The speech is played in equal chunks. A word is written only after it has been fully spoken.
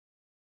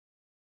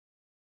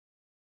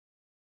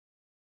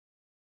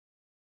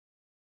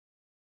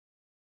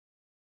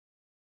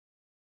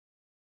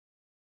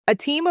A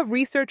team of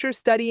researchers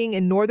studying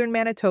in northern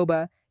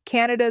Manitoba,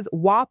 Canada's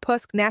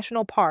Wapusk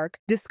National Park,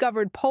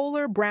 discovered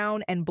polar,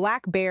 brown, and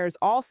black bears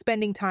all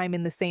spending time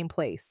in the same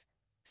place.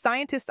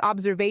 Scientists'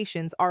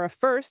 observations are a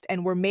first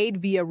and were made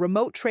via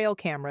remote trail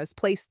cameras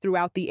placed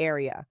throughout the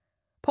area.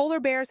 Polar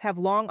bears have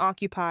long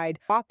occupied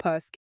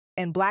Wapusk,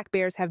 and black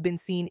bears have been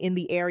seen in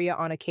the area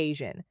on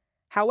occasion.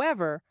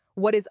 However,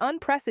 what is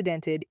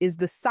unprecedented is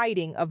the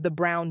sighting of the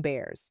brown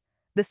bears.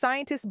 The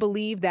scientists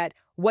believe that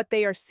what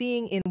they are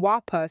seeing in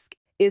Wapusk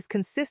is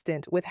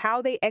consistent with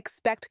how they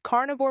expect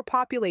carnivore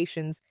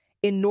populations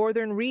in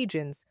northern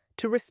regions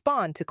to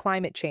respond to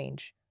climate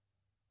change.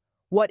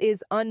 What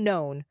is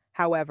unknown,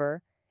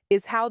 however,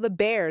 is how the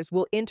bears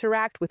will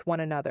interact with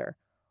one another,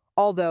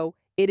 although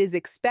it is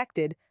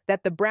expected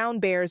that the brown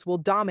bears will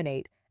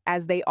dominate,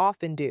 as they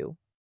often do.